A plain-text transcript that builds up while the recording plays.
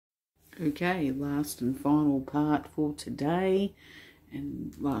Okay, last and final part for today,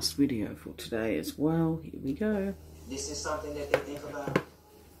 and last video for today as well. Here we go. This is something that they think about.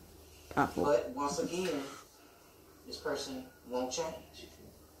 But once again, this person won't change.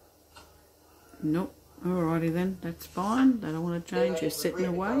 Nope. Alrighty then, that's fine. They don't want to change. They're set in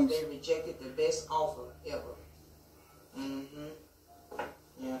their ways. They rejected the best offer ever.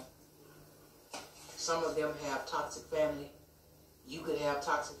 Yeah. Some of them have toxic family. You could have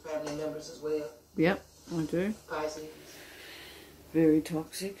toxic family members as well. Yep, I do. Pisces. Very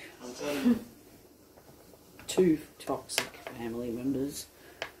toxic. I'm telling you. 2 toxic family members.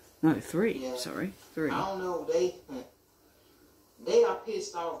 No, 3. Yeah. Sorry, 3. I don't know. They are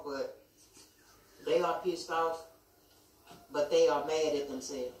pissed off, but they are mad at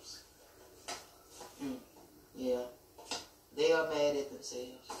themselves. Yeah. They are mad at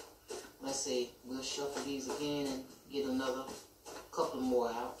themselves. Let's see. We'll shuffle these again and get another couple more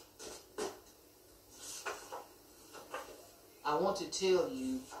out. I want to tell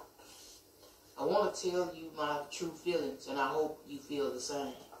you my true feelings, and I hope you feel the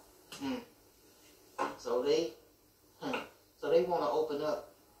same. So they want to open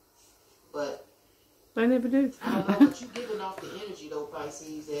up, but they never do. I don't know, but you're giving off the energy though,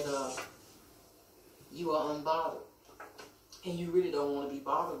 Pisces, that you are unbothered, and you really don't want to be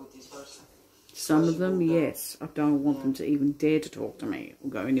bothered with this person. Some of them, yes. I don't want them to even dare to talk to me or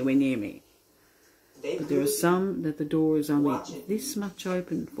go anywhere near me. But there are some that the door is only this much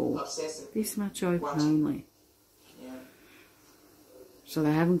open for. This much open only. Yeah. So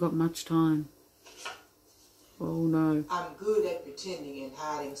they haven't got much time. Oh no. I'm good at pretending and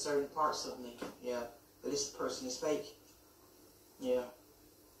hiding certain parts of me. Yeah. But this person is fake. Yeah.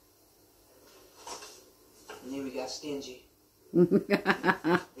 And then we got stingy.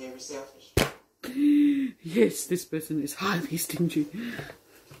 Very selfish. Yes, this person is highly stingy.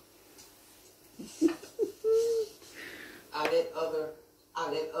 I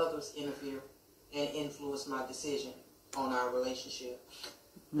let others interfere and influence my decision on our relationship.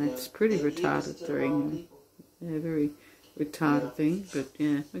 That's pretty retarded thing. Yeah, very retarded thing, but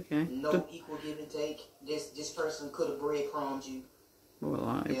yeah, okay. No equal give and take. This person could have breadcrumbed you. Well,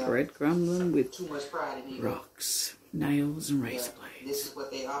 I breadcrumb them with too much pride in you. Rocks, nails, and razor blades. This is what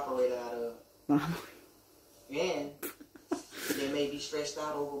they operate out of. And they may be stressed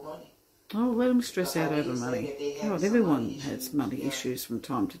out over money. Oh, let them stress out over money. God, everyone has money issues from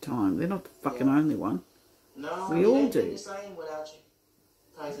time to time. They're not the fucking only one. No, we all do. It ain't been the same without you,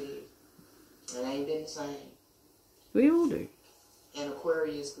 Pisces. It ain't been the same. We all do. And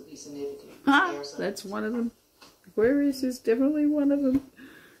Aquarius could be significant. That's one of them. Aquarius is definitely one of them.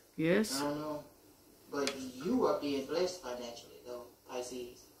 Yes. I don't know. But you are being blessed financially, though,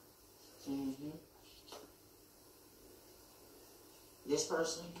 Pisces. This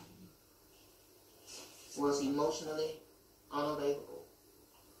person was emotionally unavailable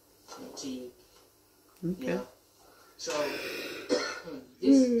to you. Okay. Yeah. So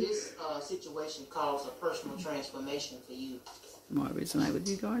this situation caused a personal transformation for you. Might resonate with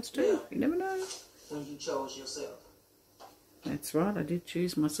you guys too. Yeah. You never know. When you chose yourself. That's right. I did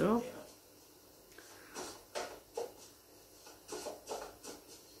choose myself. Yeah.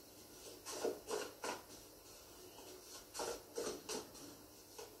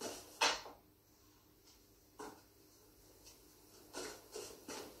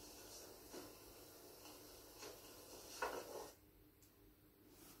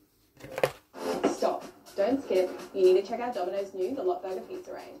 Don't skip. You need to check out Domino's new The Lot Burger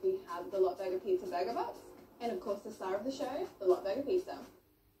Pizza range. We have the Lot Burger Pizza Burger Box, and of course the star of the show, the Lot Burger Pizza.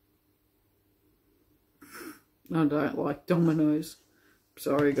 I don't like Domino's.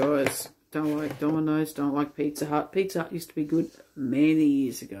 Sorry guys. Don't like Domino's. Don't like Pizza Hut. Pizza Hut used to be good many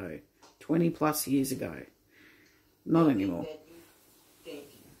years ago. 20 plus years ago. Not anymore.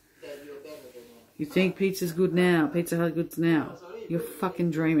 You think pizza's good now? Pizza Hut good now? You're fucking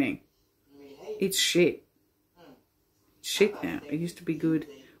dreaming. It's shit. Shit now. It used to be good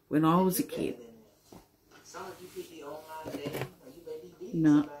when I was a kid.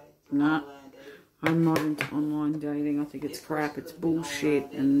 No. I'm not into online dating. I think it's crap. It's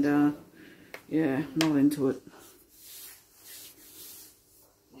bullshit. And, yeah, not into it.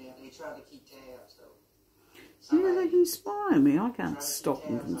 Yeah, they try to keep tabs, though. Yeah, they can spy on me. I can't stop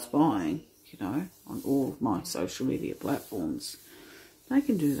them from spying, you know, on all of my social media platforms. They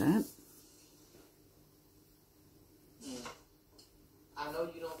can do that.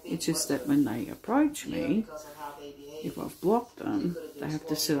 It's just that when they approach me, if I've blocked them, they have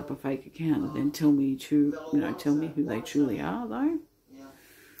to set up a fake account and then tell me who they truly are, though.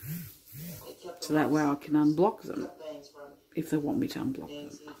 So that way I can unblock them if they want me to unblock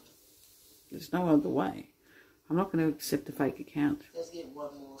them. There's no other way. I'm not going to accept a fake account. Let's get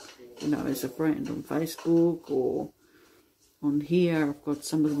one more spirit. You know, as a friend on Facebook or on here. I've got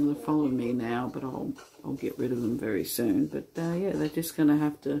some of them that follow me now, but I'll get rid of them very soon. But yeah, they're just going to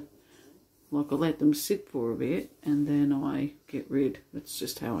have to, like, I let them sit for a bit and then I get rid. That's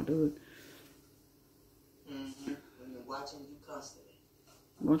just how I do it. Mm-hmm. And you're watching you constantly.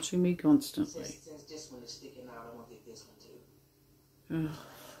 Watching me constantly. Since this one is sticking out, I'm going to get this one too. Oh,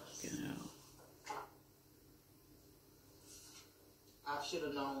 you know. I should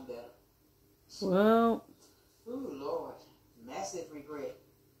have known better. Well. Ooh, Lord. Massive regret.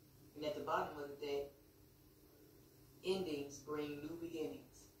 And at the bottom of the deck, endings bring new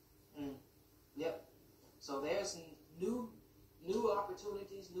beginnings. Yep. So there's new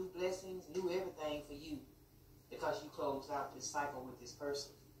opportunities, new blessings, new everything for you because you closed out this cycle with this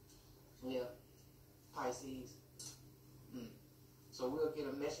person. Yeah. Pisces. So we'll get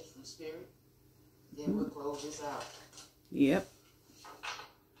a message from Spirit. Then we'll close this out. Yep.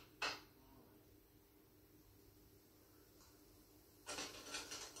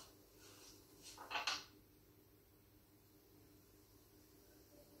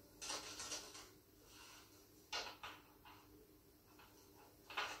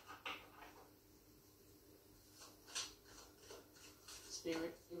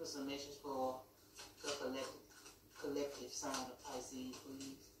 Spirit, give us a message for the collective sign of Pisces,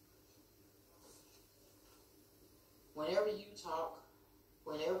 please. Whenever you talk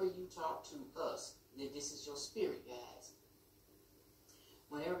to us, this is your spirit, guys.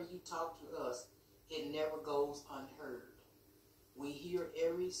 Whenever you talk to us, it never goes unheard. We hear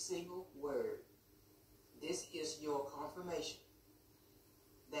every single word. This is your confirmation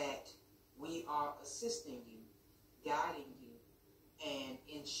that we are assisting you, guiding you, and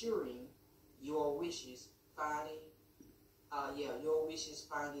ensuring your wishes finally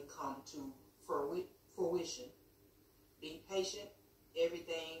come to fruition. Be patient.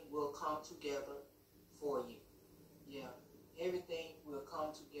 Everything will come together for you. Yeah, everything will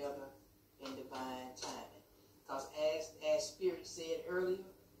come together in divine timing. Because as Spirit said earlier,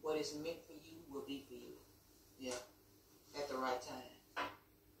 what is meant for you will be for you. Yeah, at the right time.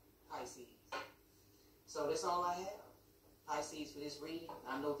 Pisces. So that's all I have. Pisces for this reading.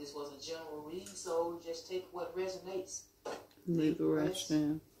 I know this was a general read, so just take what resonates. Leave the rest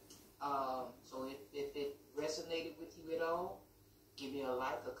down. So if it resonated with you at all, give me a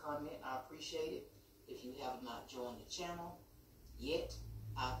like, a comment. I appreciate it. If you have not joined the channel yet,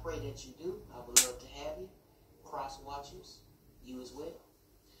 I pray that you do. I would love to have you. Cross watchers, you as well.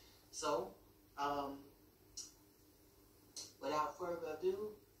 So, without further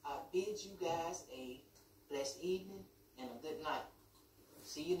ado, I bid you guys a blessed evening and a good night.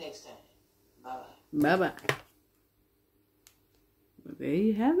 See you next time. Bye-bye. Bye-bye. Well, there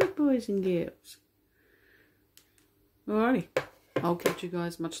you have it, boys and girls. Alrighty. I'll catch you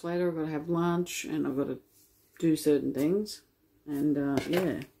guys much later. I've got to have lunch and I've got to do certain things. And,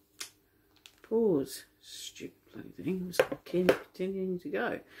 yeah. Pause. Stupid bloody thing. It was continuing to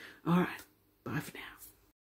go. Alright. Bye for now.